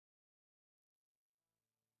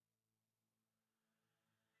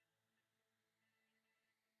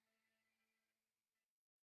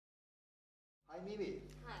Mimi.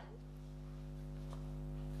 Hi.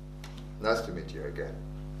 Nice to meet you again.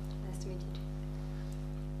 Nice to meet you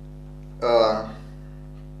too.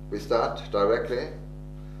 We start directly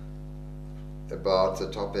about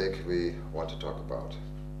the topic we want to talk about.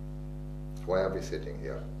 Why are we sitting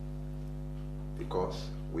here? Because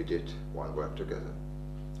we did one work together.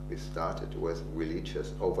 We started with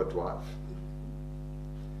religious overdrive.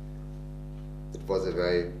 It was a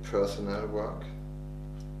very personal work.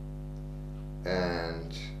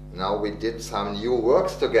 And now we did some new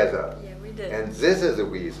works together. Yeah, we did. And this is the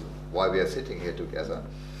reason why we are sitting here together.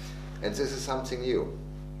 And this is something new.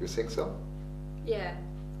 You think so? Yeah,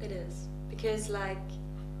 it is. Because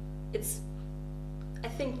it's, I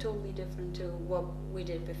think, totally different to what we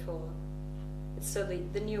did before. It's totally,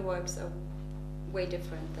 the new works are way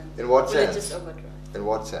different than In what religious sense? overdrive. In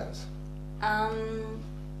what sense?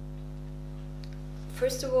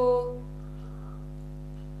 First of all,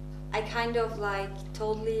 I kind of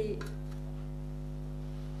totally,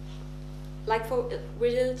 for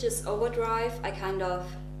religious overdrive, I kind of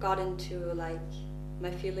got into my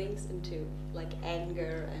feelings into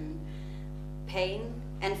anger and pain,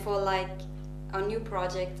 and for our new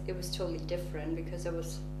project it was totally different because I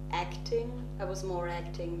was more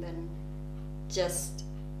acting than just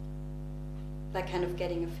kind of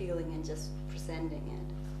getting a feeling and just presenting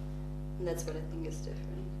it, and that's what I think is different.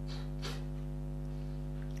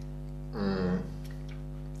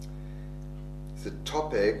 The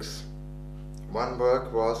topics, one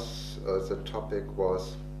work was, the topic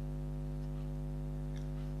was,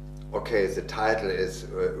 okay, the title is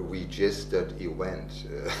registered event,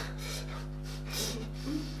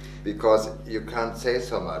 because you can't say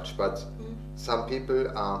so much, but some people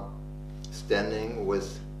are standing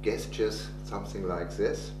with gestures, something like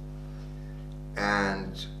this,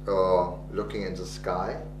 and looking in the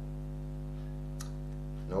sky.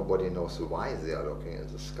 Nobody knows why they are looking in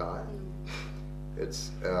the sky.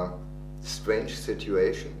 It's a strange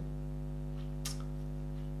situation.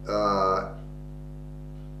 And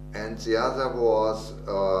the other was,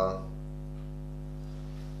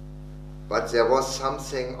 but there was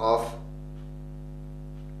something of,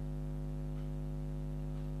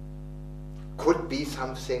 could be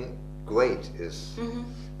something great.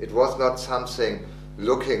 It was not something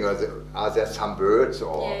looking, are there some birds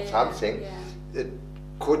or something. It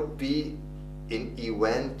could be an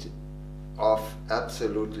event of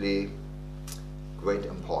absolutely great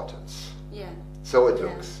importance. Yeah. So it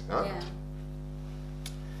looks. Huh?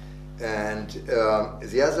 Yeah. And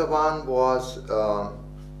the other one was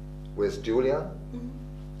with Julia.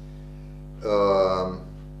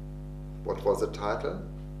 What was the title?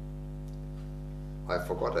 I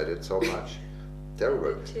forgot, I did so much.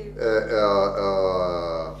 Terrible.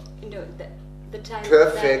 The title.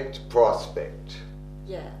 Perfect Prospect.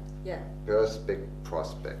 Yeah, yeah. Perfect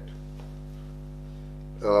Prospect.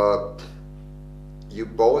 You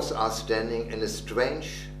both are standing in a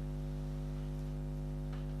strange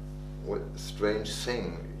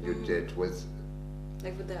thing you did with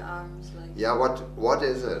with their arms, Yeah, what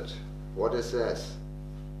is it? What is this?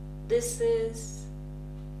 This is,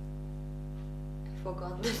 I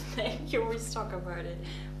forgot the name. You always talk about it,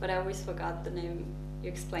 but I always forgot the name. You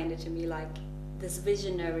explained it to me, this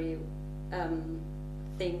visionary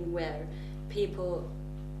thing where people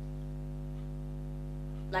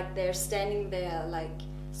they're standing there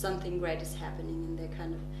something great is happening and they're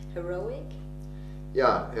kind of heroic.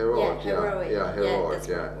 Yeah, heroic. Yeah, heroic. Yeah, heroic. That's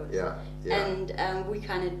what it was. Yeah. And we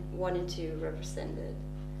kind of wanted to represent it.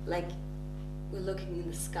 We're looking in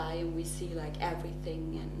the sky and we see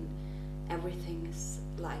everything, and everything is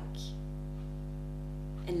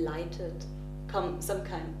enlightened, some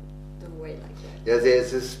kind of way like that. Yeah,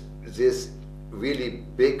 there's this really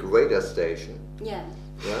big radar station. Yeah.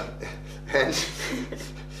 Yeah, and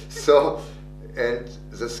so, and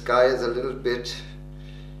the sky is a little bit,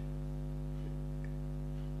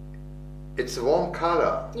 it's a warm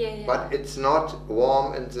color, but it's not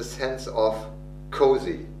warm in the sense of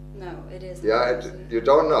cozy. No, it isn't. Yeah, you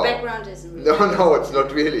don't know. The background isn't really. No, it's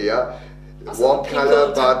not really, yeah. Also warm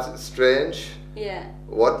color, but strange. Yeah.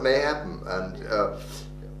 What may happen,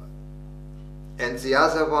 and the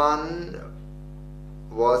other one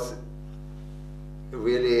was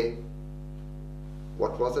really,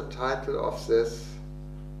 what was the title of this?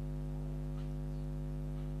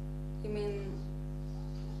 You mean?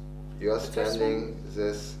 You are standing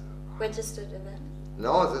this. Registered event?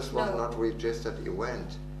 No, this was not registered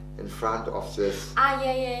event. In front of this.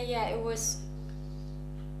 Yeah. It was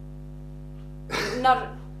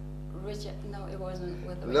not rigid. No, it wasn't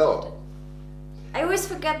with the No. I always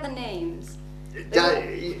forget the names.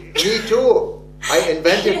 Me too. I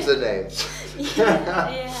invented the names.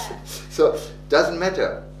 Yeah. So doesn't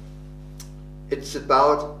matter. It's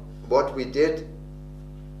about what we did.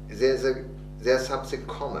 There's something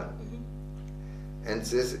common, and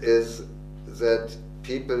this is that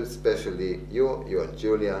people, especially you and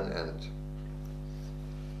Julian and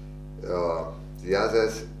the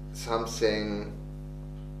others, something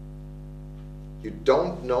you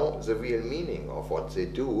don't know the real meaning of what they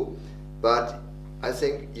do, but I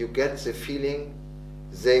think you get the feeling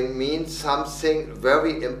they mean something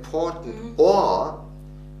very important, or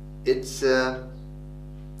it's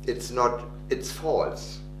not, it's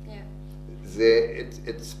false. Yeah.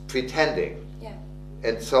 It's pretending. Yeah.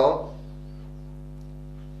 And so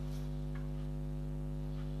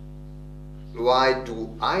why do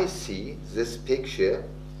I see this picture?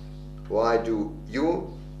 Why do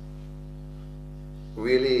you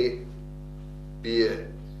really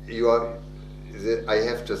I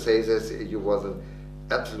have to say this, you was an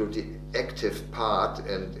absolutely active part,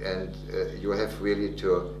 and you have really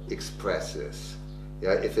to express this.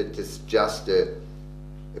 Yeah, if it is just a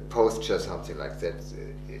posture, something like that,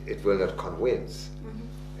 it will not convince.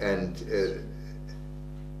 And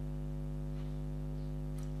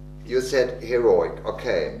you said heroic,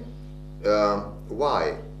 okay.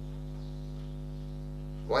 Why?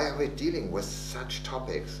 Why are we dealing with such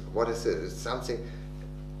topics? What is it? It's something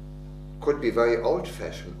could be very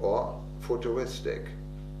old-fashioned or futuristic.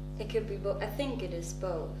 It could be both. I think it is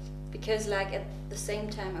both, because like at the same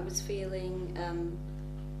time I was feeling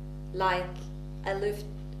like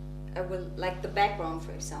like the background,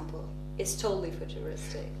 for example, is totally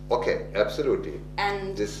futuristic. Okay, absolutely.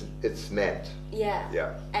 And it's meant. Yeah.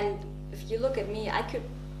 Yeah. And if you look at me, I could,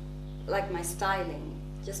 like my styling,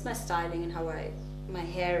 just my styling and how my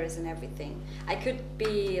hair is and everything. I could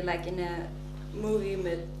be like in a movie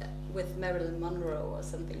with Marilyn Monroe or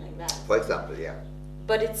something like that. For example, yeah.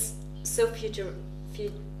 But it's so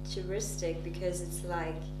futuristic because it's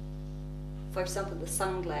like, for example, the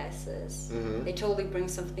sunglasses. They totally bring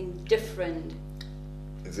something different.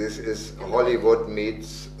 This is Hollywood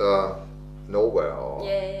meets nowhere, or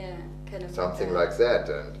yeah, kind of something like that.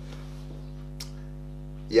 And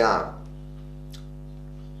yeah,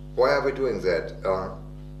 why are we doing that?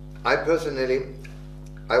 I personally,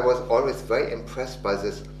 I was always very impressed by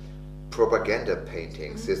this propaganda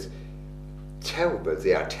paintings. This terrible,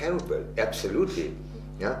 they are terrible, absolutely.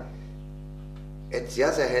 Yeah. At the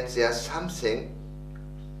other hand, there's something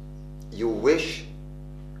you wish,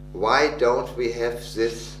 why don't we have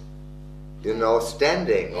this,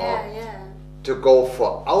 standing or to go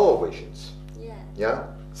for our visions? Yeah. Yeah.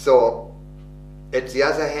 So, at the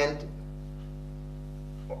other hand,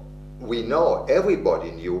 we know,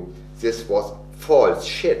 everybody knew this was false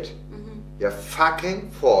shit. Yeah,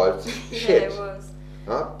 fucking false shit. Yeah, it was.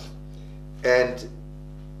 Huh? And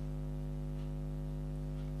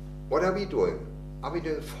what are we doing? Are we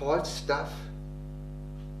doing false stuff?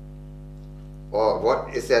 Or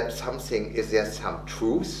what is that something, is there some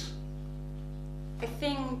truth? I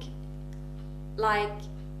think, like,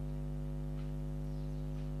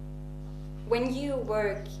 when you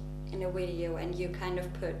work in a video and you kind of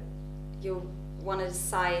you want to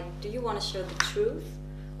decide, do you want to show the truth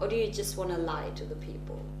or do you just want to lie to the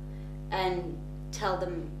people and tell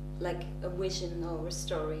them like a vision or a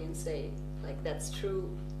story and say like that's true,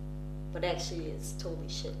 but actually it's totally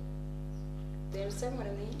shit. Do you understand what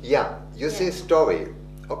I mean? Yeah, you say story.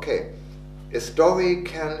 Okay, a story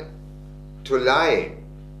can to lie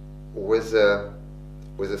with a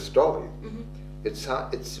story.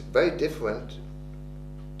 It's very different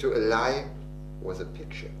to a lie with a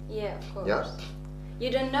picture. Yeah, of course. Yeah. You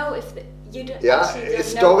don't know if you don't. Yeah, actually don't a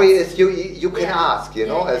story know is you can ask,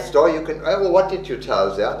 a story you can. Oh, well, what did you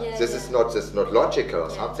tell there? This is not logical or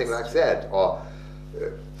something like that. Or,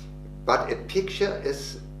 but a picture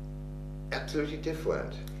is absolutely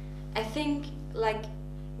different. I think like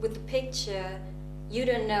with the picture, you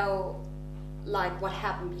don't know like what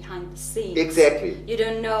happened behind the scenes. Exactly. You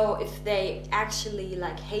don't know if they actually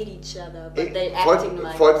like hate each other, but they're acting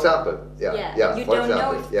like. For example, you don't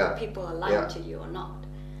know if the people are lying to you or not.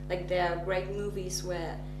 Like there are great movies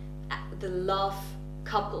where the love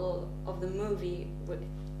couple of the movie would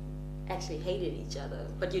actually hated each other,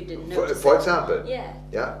 but you didn't know. For example. Yeah.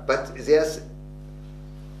 Yeah, but there's.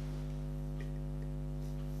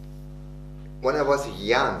 When I was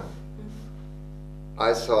young,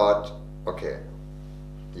 I thought, okay,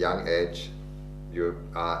 young age, you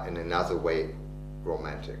are in another way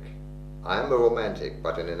romantic. I'm a romantic,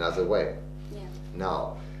 but in another way. Yeah.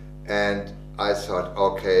 Now, and I thought,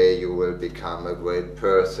 okay, you will become a great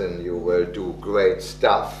person, you will do great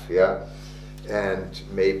stuff, yeah, and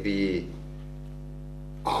maybe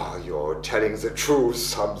you're telling the truth,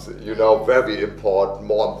 something, you know, very important,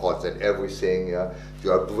 more important than everything. Yeah?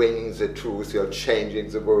 You are bringing the truth, you're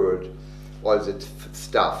changing the world, all that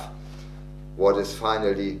stuff. What is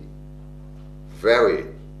finally very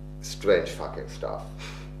strange fucking stuff.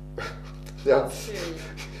 Yeah?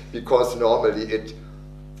 Because normally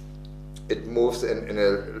it moves in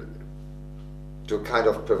a to a kind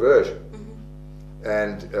of perversion.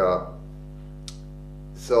 And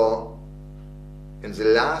so in the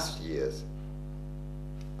last years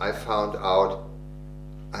I found out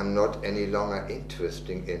I'm not any longer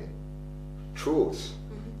interested in truth.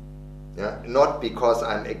 Yeah? Not because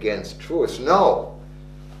I'm against truth, no.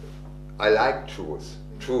 I like truth,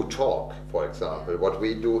 true talk, for example. What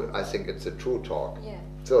we do, I think it's a true talk. Yeah.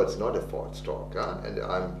 So it's not a false talk, and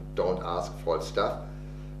I don't ask false stuff,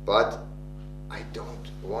 but I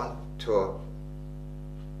don't want to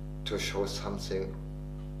show something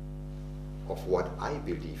of what I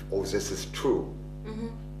believe. Oh, this is true.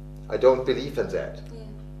 I don't believe in that. Yeah.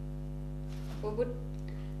 Well,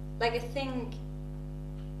 I think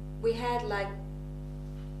we had like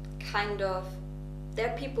kind of, there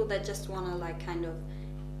are people that just want to like kind of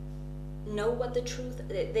know what the truth,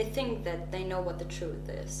 they think that they know what the truth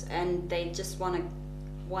is, and they just want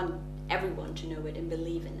everyone to know it and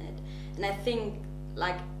believe in it. And I think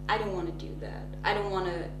like I don't want to do that. I don't want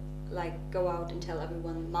to like go out and tell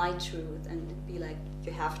everyone my truth and be like,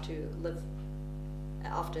 you have to live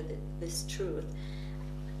after this truth.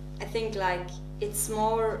 I think like it's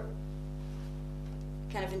more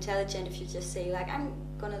kind of intelligent if you just say like, I'm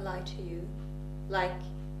gonna lie to you. Like,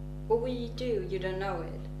 what will you do? You don't know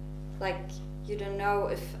it. Like, you don't know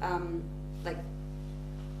if like,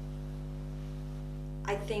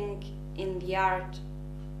 I think in the art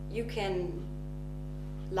you can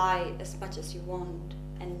lie as much as you want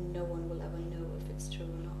and no one will ever know if it's true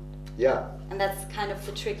or not. Yeah. And that's kind of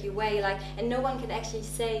the tricky way, like, and no one can actually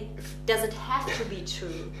say, does it have to be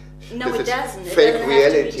true? No, it doesn't. Fake doesn't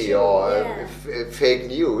reality or yeah. Fake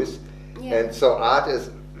news. Yeah. And so art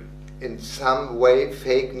is in some way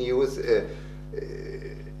fake news,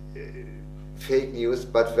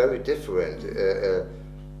 but very different.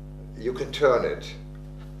 You can turn it.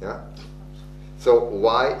 Yeah. So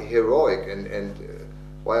why heroic and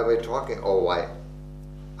why are we talking? Or why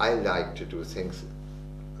I like to do things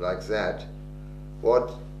like that?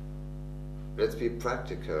 What? Let's be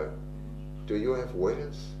practical. Do you have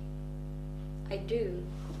visions? I do.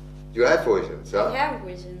 You have visions, huh? I have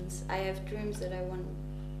visions. I have dreams that I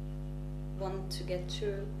want to get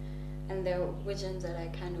true, and there are visions that I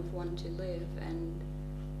kind of want to live, and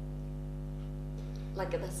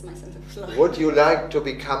like that's my sense of life. Would you like to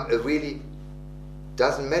become a really?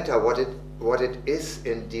 Doesn't matter what it is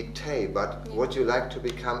in detail, but yeah. Would you like to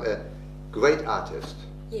become a great artist?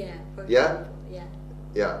 Yeah. For yeah. example, yeah.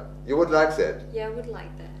 Yeah. You would like that. Yeah, I would like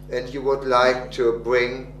that. And you would like to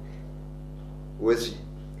bring with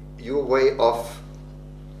your way of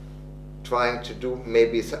trying to do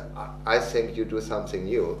maybe. I think you do something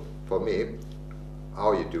new for me.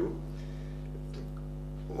 How you do?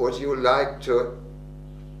 Would you like to?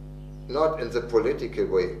 Not in the political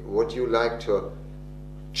way. Would you like to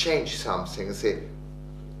change something? Say,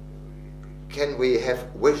 can we have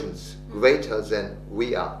visions greater than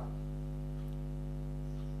we are?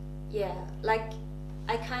 Yeah, like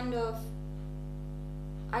I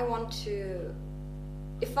want to,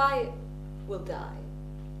 if I will die,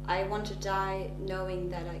 I want to die knowing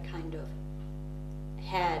that I kind of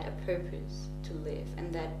had a purpose to live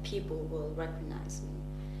and that people will recognize me.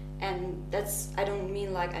 And I don't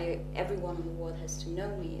mean like everyone in the world has to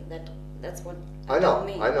know me. That's what I don't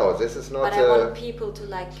mean. I know, this is not. But I want people to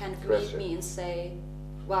like kind of question. meet me and say,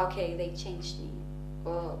 "Wow, okay, they changed me,"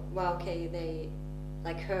 or "Wow, okay, they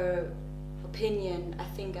like her opinion. I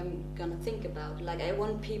think I'm gonna think about." Like I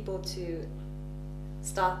want people to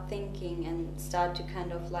start thinking and start to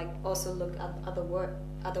kind of like also look at other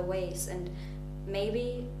ways, and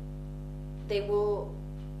maybe they will.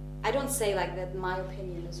 I don't say like that my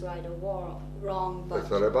opinion is right or wrong, but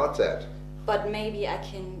it's not about that. But maybe I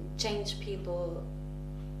can change people.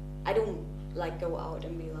 I don't like go out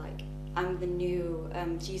and be like, I'm the new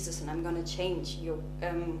Jesus and I'm gonna change your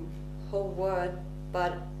whole world.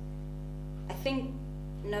 But I think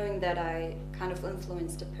knowing that I kind of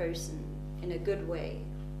influenced a person in a good way,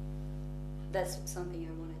 that's something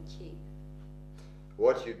I want to achieve.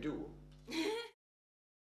 What you do